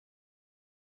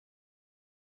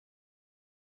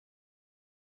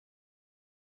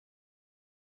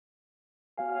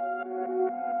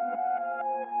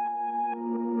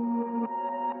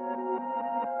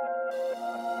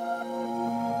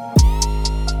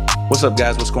What's up,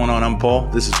 guys? What's going on? I'm Paul.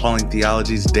 This is Pauling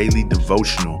Theology's Daily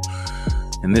Devotional.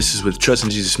 And this is with Trust in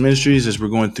Jesus Ministries as we're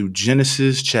going through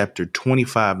Genesis chapter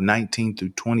 25, 19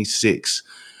 through 26.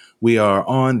 We are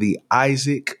on the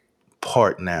Isaac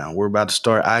part now. We're about to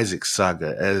start Isaac's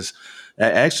saga.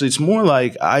 Actually, it's more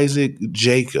like Isaac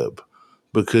Jacob,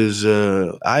 because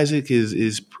Isaac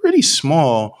is pretty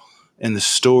small in the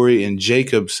story, and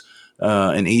Jacob's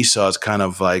and Esau's kind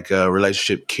of like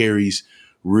relationship carries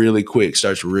really quick,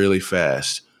 starts really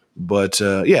fast. But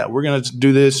we're going to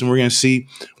do this and we're going to see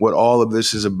what all of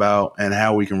this is about and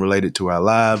how we can relate it to our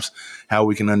lives, how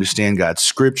we can understand God's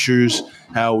scriptures,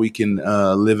 how we can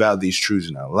live out these truths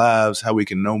in our lives, how we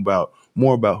can know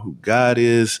more about who God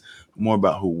is, more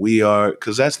about who we are,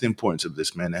 because that's the importance of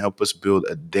this, man, to help us build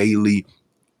a daily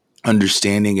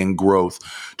understanding and growth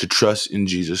to trust in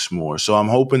Jesus more. So I'm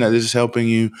hoping that this is helping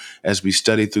you as we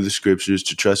study through the scriptures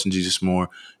to trust in Jesus more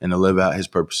and to live out his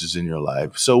purposes in your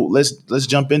life. So let's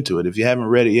jump into it. If you haven't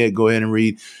read it yet, go ahead and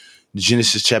read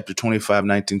Genesis chapter 25,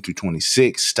 19 through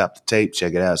 26. Stop the tape,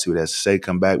 check it out, see what it has to say,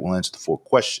 come back, we'll answer the 4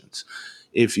 questions.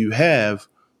 If you have,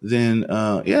 then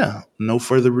no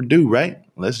further ado, right?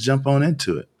 Let's jump on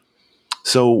into it.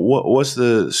 So what's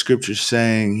the scripture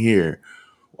saying here?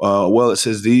 It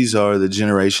says these are the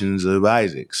generations of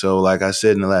Isaac. So like I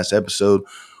said in the last episode,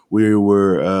 we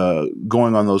were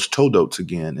going on those toldot's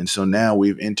again. And so now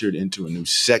we've entered into a new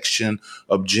section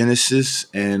of Genesis,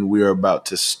 and we are about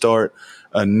to start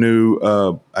a new,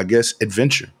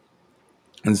 adventure.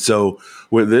 And so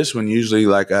with this one, usually,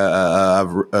 like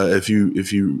if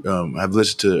you have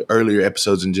listened to earlier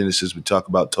episodes in Genesis, we talk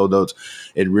about toldot's.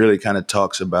 It really kind of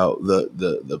talks about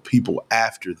the people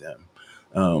after them.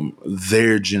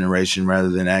 Their generation rather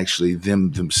than actually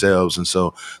them themselves. And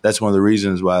so that's one of the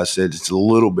reasons why I said it's a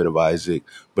little bit of Isaac,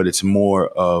 but it's more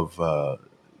of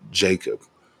Jacob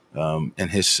and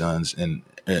his sons and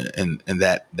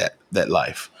that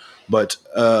life. But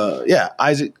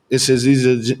Isaac, it says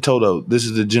these are told. This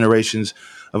is the generations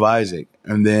of Isaac.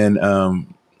 And then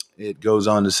it goes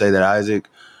on to say that Isaac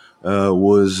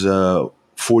was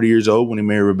 40 years old when he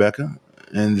married Rebekah.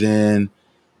 And then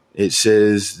it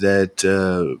says that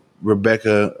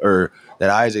that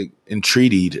Isaac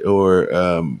entreated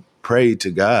or prayed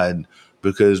to God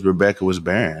because Rebekah was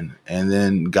barren, and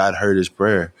then God heard his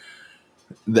prayer.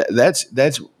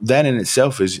 That in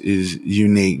itself is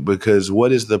unique, because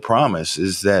what is the promise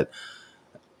is that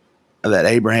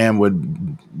Abraham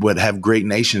would have great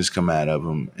nations come out of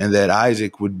him, and that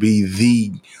Isaac would be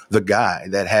the guy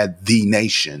that had the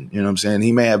nation. You know what I'm saying?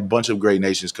 He may have a bunch of great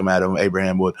nations come out of him,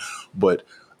 Abraham would, but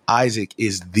Isaac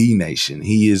is the nation.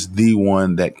 He is the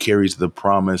one that carries the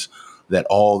promise that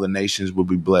all the nations will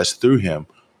be blessed through him.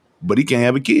 But he can't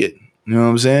have a kid. You know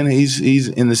what I'm saying? He's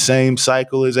in the same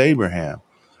cycle as Abraham.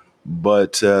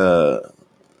 But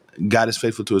God is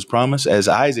faithful to his promise. As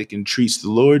Isaac entreats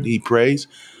the Lord, he prays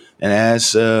and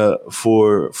asks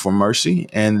for mercy.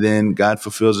 And then God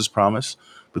fulfills his promise,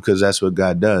 because that's what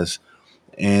God does.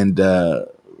 And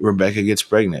Rebekah gets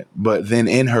pregnant. But then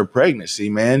in her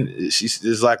pregnancy, man,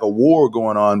 there's like a war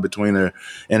going on between her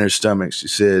and her stomach. She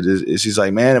said, she's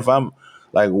like, man, if I'm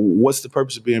like, what's the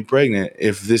purpose of being pregnant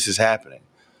if this is happening?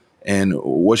 And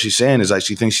what she's saying is like,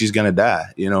 she thinks she's going to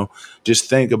die. You know, just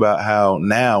think about how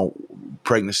now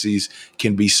pregnancies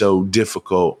can be so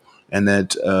difficult, and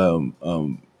that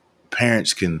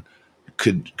parents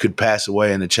could pass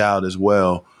away and the child as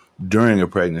well during a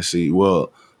pregnancy.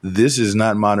 Well, this is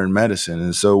not modern medicine.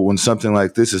 And so when something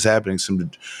like this is happening, some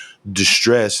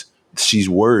distress, she's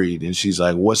worried, and she's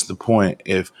like, what's the point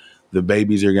if the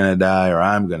babies are going to die or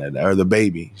I'm going to die, or the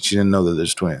baby? She didn't know that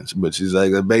there's twins, but she's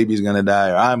like, the baby's going to die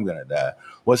or I'm going to die.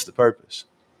 What's the purpose?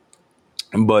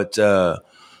 But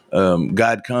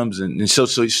God comes and so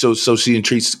she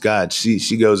entreats God.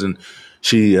 She goes and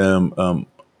she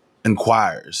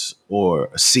inquires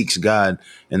or seeks God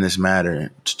in this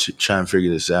matter to try and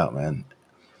figure this out, man.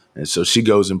 And so she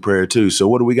goes in prayer too. So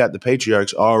what do we got? The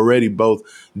patriarchs already both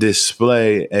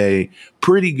display a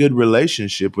pretty good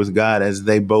relationship with God as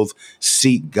they both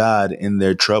seek God in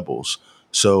their troubles.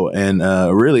 So, and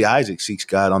really Isaac seeks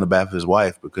God on the behalf of his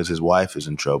wife, because his wife is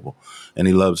in trouble and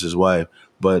he loves his wife.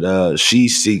 But she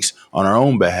seeks on her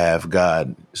own behalf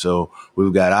God. So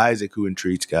we've got Isaac who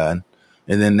entreats God.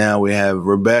 And then now we have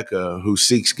Rebekah who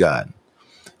seeks God.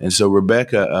 And so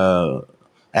Rebekah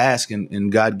asks,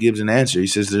 and God gives an answer. He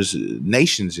says, there's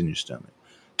nations in your stomach,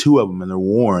 2 of them, and they're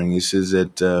warring. He says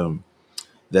that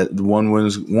that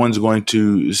one's going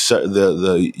to,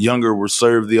 the younger will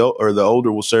serve the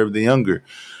older will serve the younger.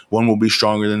 One will be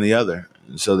stronger than the other.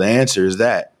 And so the answer is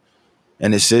that.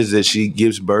 And it says that she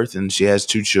gives birth and she has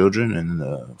two children. And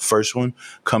the first one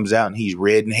comes out and he's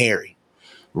red and hairy,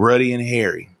 ruddy and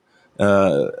hairy.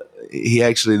 Uh, he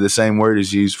actually, the same word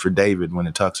is used for David when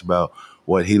it talks about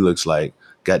what he looks like.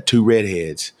 Got two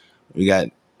redheads. We got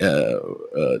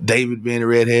David being a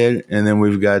redhead, and then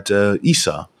we've got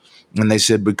Esau. And they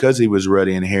said because he was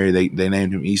ruddy and hairy, they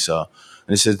named him Esau.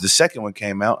 And it says the second one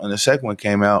came out, and the second one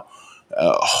came out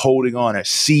holding on, or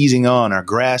seizing on, or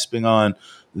grasping on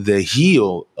the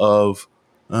heel of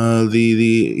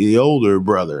the older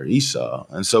brother Esau.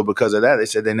 And so because of that, they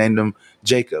said they named him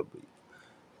Jacob.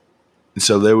 And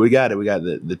so there we got it. We got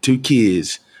the two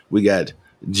kids. We got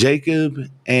Jacob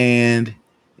and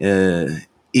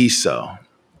Esau.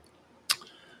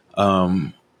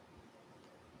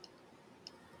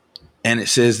 And it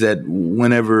says that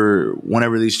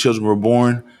whenever these children were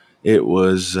born, it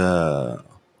was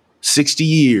 60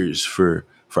 years for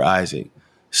Isaac.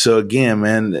 So again,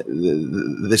 man,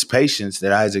 this patience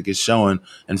that Isaac is showing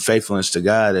and faithfulness to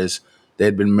God, as they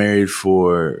had been married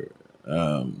for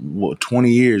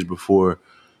 20 years before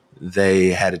they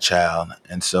had a child.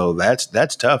 And so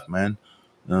that's tough, man.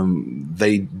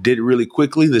 They did it really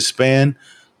quickly, the span,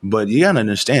 but you got to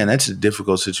understand that's a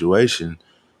difficult situation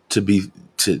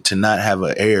to not have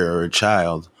an heir or a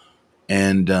child,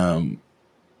 and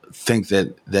think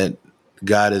that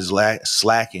God is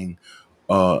slacking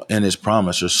in his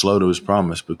promise, or slow to his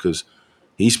promise, because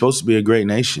he's supposed to be a great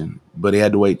nation, but he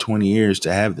had to wait 20 years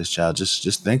to have this child.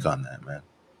 Just think on that, man.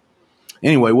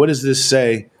 Anyway, what does this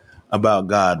say about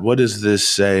God? What does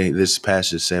this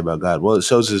passage say about God? Well, it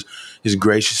shows his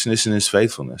graciousness and his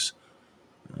faithfulness.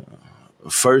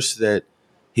 First, that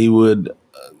he would,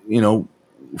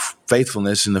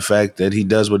 faithfulness in the fact that he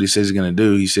does what he says he's going to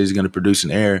do. He says he's going to produce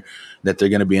an heir, that they're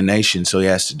going to be a nation, so he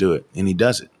has to do it, and he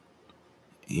does it.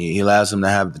 He allows them to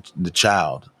have the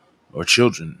child, or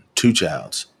children, two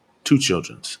childrens.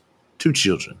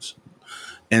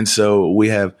 And so we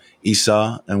have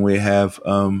Esau, and we have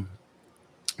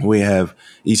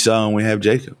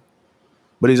Jacob.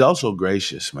 But he's also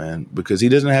gracious, man, because he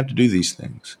doesn't have to do these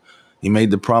things. He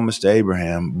made the promise to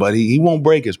Abraham, but he won't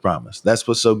break his promise. That's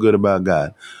what's so good about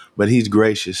God. But he's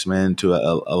gracious, man, to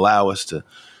allow us to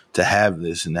have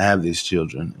this, and to have these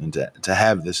children, and to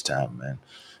have this time, man.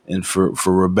 And for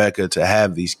Rebecca to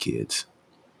have these kids.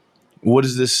 What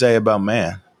does this say about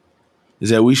man? Is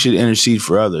that we should intercede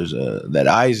for others. That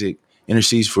Isaac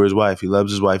intercedes for his wife. He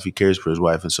loves his wife. He cares for his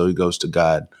wife. And so he goes to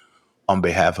God on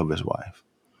behalf of his wife.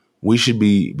 We should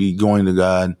be going to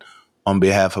God on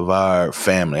behalf of our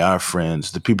family, our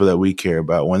friends, the people that we care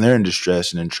about. When they're in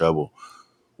distress and in trouble,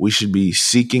 we should be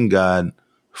seeking God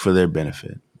for their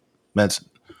benefit. That's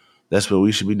what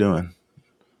we should be doing.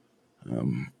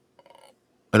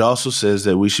 It also says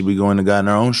that we should be going to God in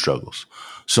our own struggles.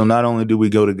 So not only do we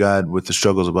go to God with the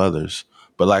struggles of others,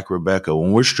 but like Rebecca,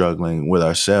 when we're struggling with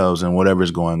ourselves and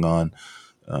whatever's going on,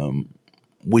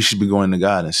 we should be going to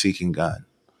God and seeking God,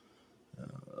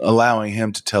 allowing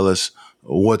him to tell us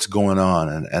what's going on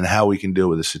and how we can deal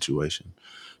with the situation.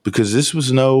 Because this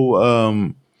was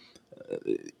no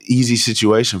easy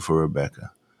situation for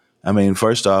Rebecca. I mean,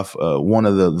 first off, one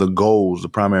of the goals, the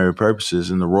primary purposes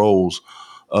and the roles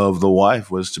of the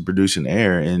wife was to produce an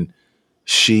heir. And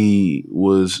she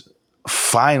was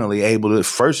finally able to,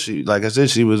 first, like I said,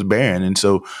 she was barren. And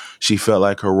so she felt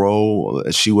like her role,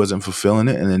 she wasn't fulfilling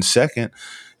it. And then second,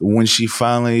 when she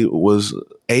finally was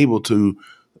able to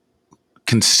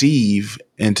conceive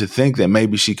and to think that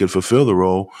maybe she could fulfill the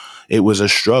role, it was a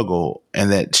struggle,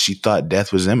 and that she thought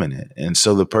death was imminent. And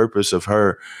so the purpose of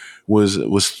her was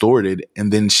thwarted.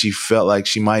 And then she felt like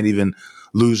she might even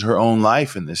lose her own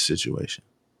life in this situation.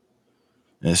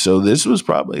 And so this was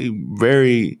probably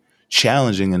very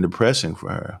challenging and depressing for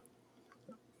her.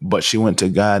 But she went to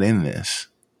God in this.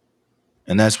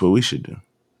 And that's what we should do.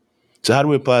 So how do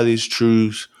we apply these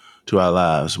truths to our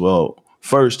lives? Well,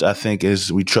 first, I think,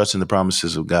 is we trust in the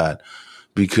promises of God.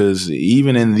 Because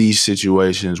even in these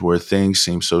situations where things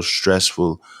seem so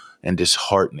stressful and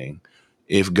disheartening,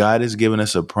 if God has given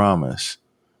us a promise,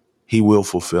 he will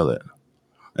fulfill it.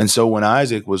 And so when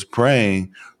Isaac was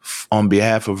praying on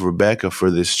behalf of Rebecca for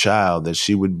this child, that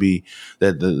she would be,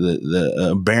 that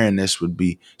the barrenness would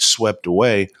be swept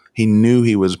away, he knew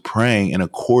he was praying in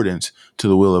accordance to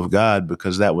the will of God,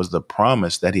 because that was the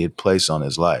promise that he had placed on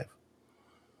his life.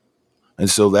 And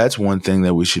so that's one thing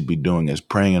that we should be doing, is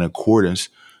praying in accordance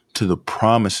to the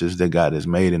promises that God has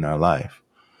made in our life,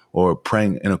 or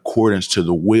praying in accordance to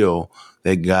the will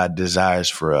that God desires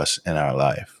for us in our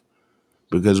life.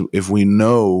 Because if we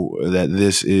know that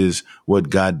this is what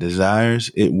God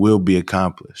desires, it will be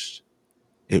accomplished.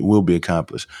 It will be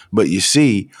accomplished. But you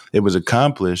see, it was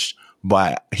accomplished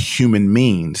by human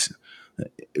means.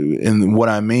 And what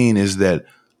I mean is that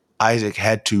Isaac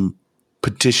had to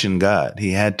petition God.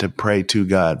 He had to pray to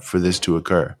God for this to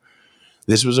occur.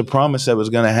 This was a promise that was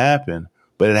going to happen,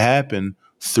 but it happened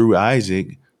through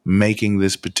Isaac making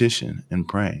this petition and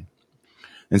praying.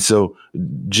 And so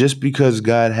just because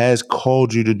God has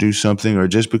called you to do something, or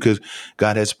just because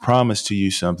God has promised to you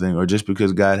something, or just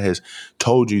because God has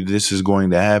told you this is going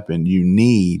to happen, you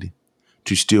need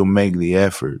to still make the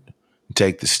effort,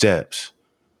 take the steps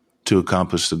to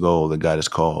accomplish the goal that God has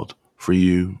called for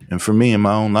you and for me in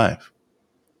my own life.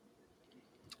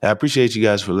 I appreciate you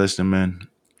guys for listening, man.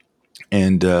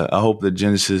 And I hope that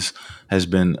Genesis has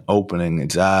been opening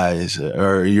its eyes,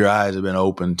 or your eyes have been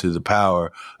open to the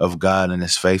power of God and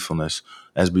his faithfulness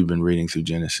as we've been reading through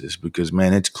Genesis. Because,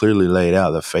 man, it's clearly laid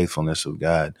out the faithfulness of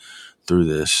God through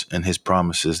this and his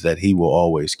promises that he will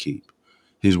always keep.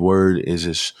 His word is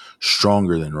as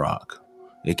stronger than rock.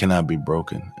 It cannot be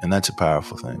broken. And that's a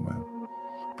powerful thing, man.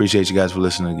 Appreciate you guys for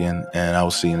listening again, and I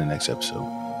will see you in the next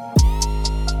episode.